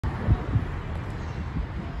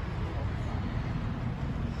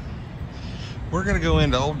We're gonna go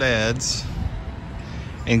into Old Dad's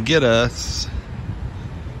and get us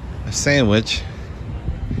a sandwich,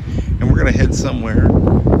 and we're gonna head somewhere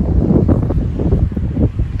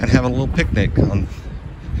and have a little picnic on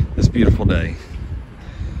this beautiful day.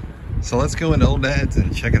 So let's go into Old Dad's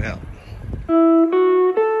and check it out.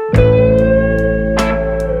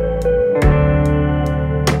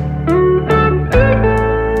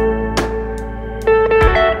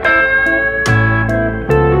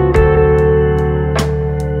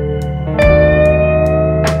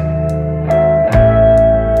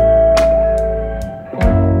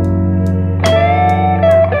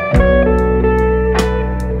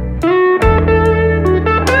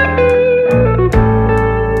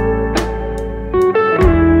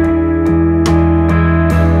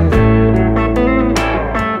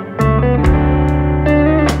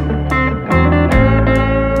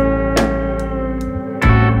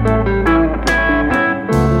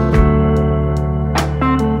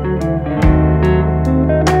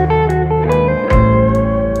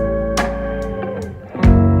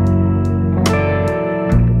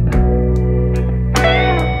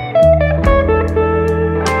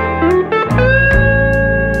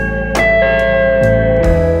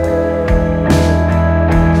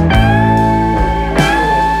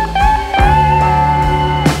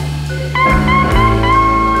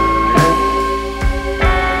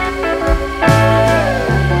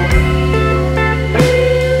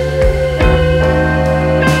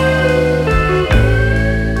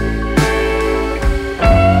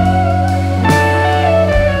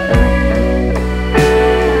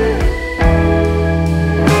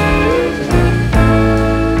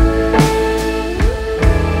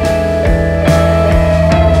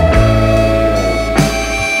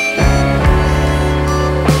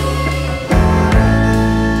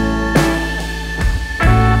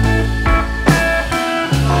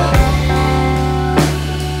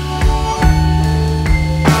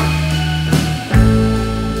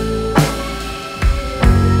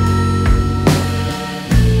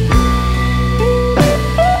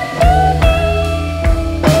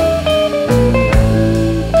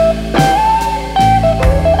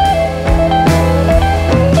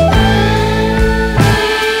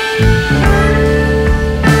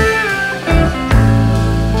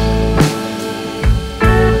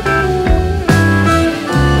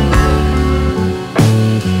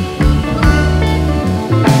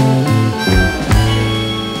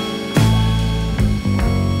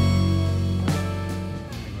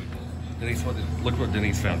 Look what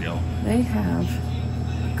Denise found, y'all. They have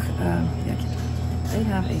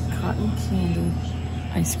a cotton candy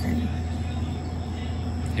ice cream.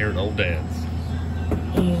 Here at Old Dad's.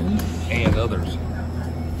 And others.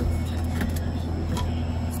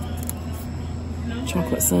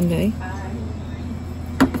 Chocolate sundae.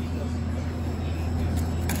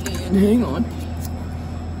 And hang on.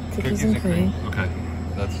 Cookies and cream. Okay,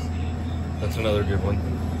 that's another good one.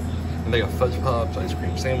 And they got fudge pops, ice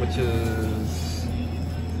cream sandwiches,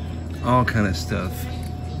 all kind of stuff.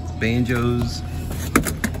 Banjos.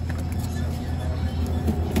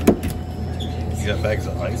 You got bags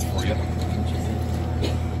of ice for you.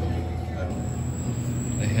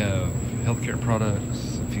 They have healthcare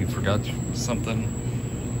products if you forgot something.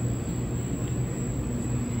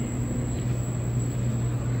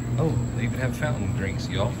 Oh, they even have fountain drinks,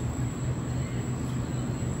 y'all.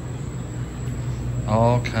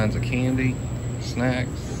 All kinds of candy, snacks.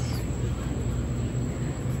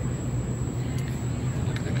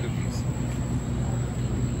 Look at the cookies.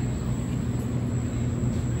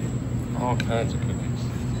 All kinds of cookies.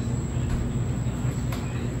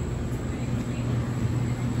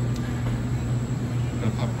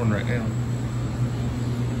 Got popcorn right now.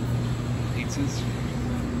 Pizzas.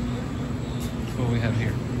 That's what we have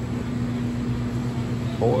here.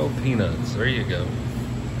 Boiled peanuts. There you go.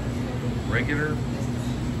 Regular.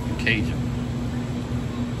 Cajun.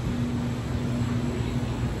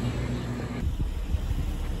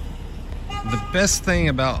 The best thing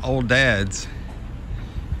about Old Dad's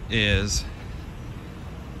is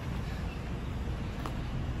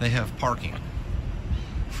they have parking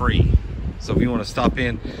free. So if you want to stop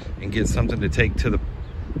in and get something to take to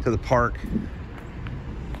the park,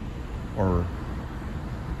 or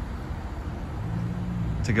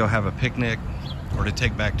to go have a picnic, or to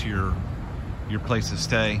take back to your place to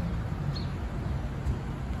stay,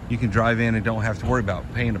 you can drive in and don't have to worry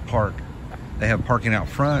about paying to park. They have parking out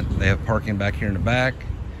front, they have parking back here in the back,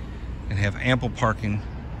 and have ample parking.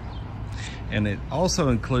 And it also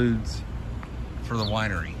includes for the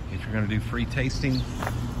winery. If you're going to do free tasting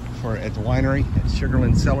at the winery at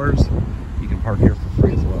Sugarland Cellars, you can park here for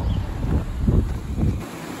free as well.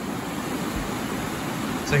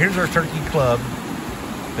 So here's our turkey club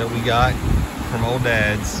that we got from Old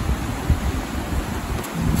Dad's.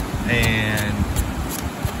 And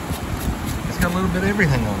it's got a little bit of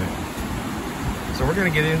everything on it. So we're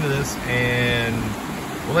gonna get into this and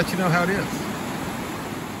we'll let you know how it is.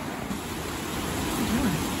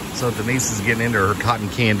 So Denise is getting into her cotton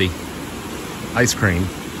candy ice cream.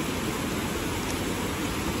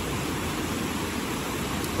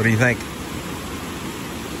 What do you think?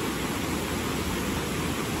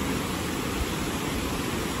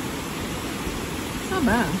 It's not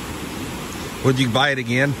bad. Would you buy it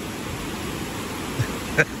again?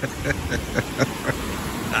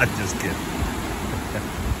 I'm just kidding.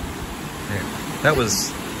 That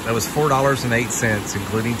was $4.08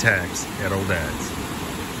 including tax at Old Dad's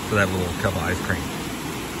for that little cup of ice cream.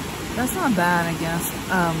 That's not bad, I guess.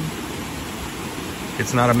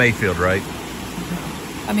 It's not a Mayfield, right?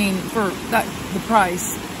 I mean, for the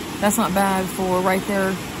price, that's not bad for right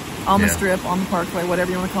there on the strip, on the parkway, whatever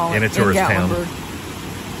you want to call it. In a tourist town.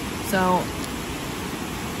 So,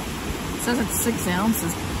 it says it's 6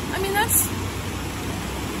 ounces. I mean,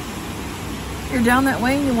 you're down that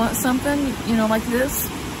way and you want something, you know, like this.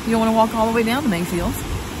 You don't want to walk all the way down to Mayfield.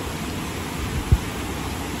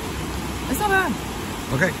 It's not bad.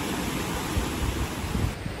 Okay.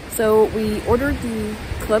 So we ordered the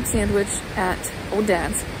club sandwich at Old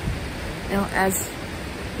Dad's. Now, as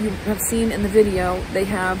you have seen in the video, they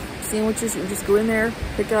have sandwiches you can just go in there,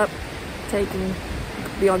 pick up, take, and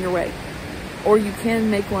be on your way. Or you can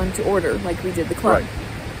make one to order, like we did the club.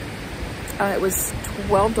 Right. It was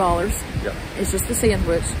 $12. Yep. It's just a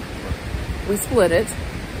sandwich. We split it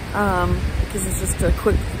because it's just a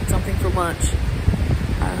quick something for lunch.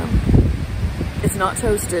 It's not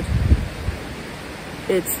toasted.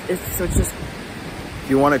 It's just. If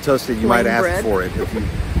you want it toasted, you might ask bread. for it if you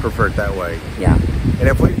prefer it that way. Yeah. And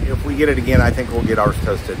if we get it again, I think we'll get ours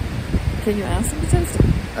toasted. Can you ask them to toast it?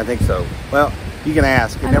 I think so. Well, you can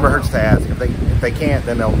ask. It never hurts to ask. If they can't,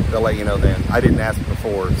 then they'll let you know. Then I didn't ask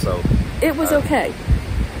before, so it was okay.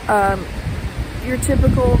 Your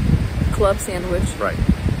typical club sandwich, right?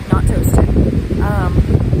 Not toasted.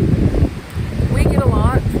 We get a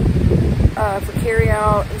lot for carry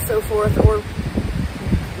out and so forth, or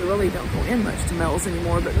we really don't go in much to Mel's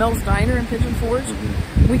anymore. But Mel's Diner in Pigeon Forge,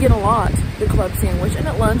 we get a lot the club sandwich, and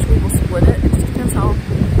at lunch we will split it. It just depends how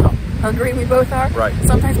hungry we both are. Right.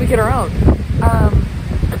 Sometimes we get our own.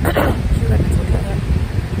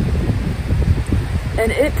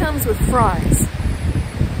 And it comes with fries,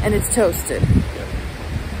 and it's toasted.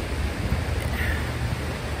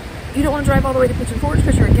 You don't want to drive all the way to Pigeon Forge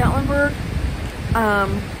because you're in Gatlinburg.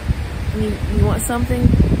 You want something,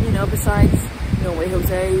 you know, besides, you know, Way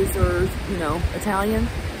Jose's or, you know, Italian.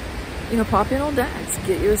 You know, pop in Old Dad's,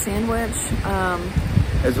 get you a sandwich.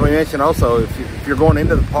 As we mentioned also, if you're going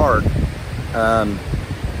into the park,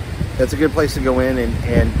 that's a good place to go in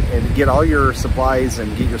and get all your supplies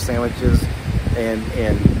and get your sandwiches and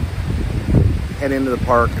head into the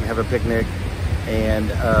park and have a picnic.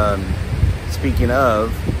 And speaking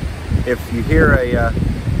of, if you hear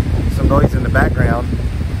some noise in the background,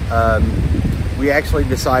 we actually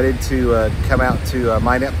decided to come out to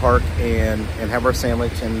Minette Park and have our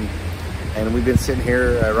sandwich, and we've been sitting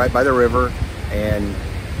here right by the river, and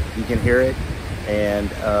you can hear it. And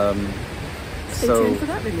Stay tuned for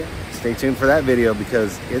that video. Stay tuned for that video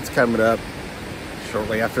because it's coming up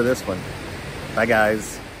shortly after this one. Bye,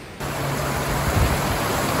 guys.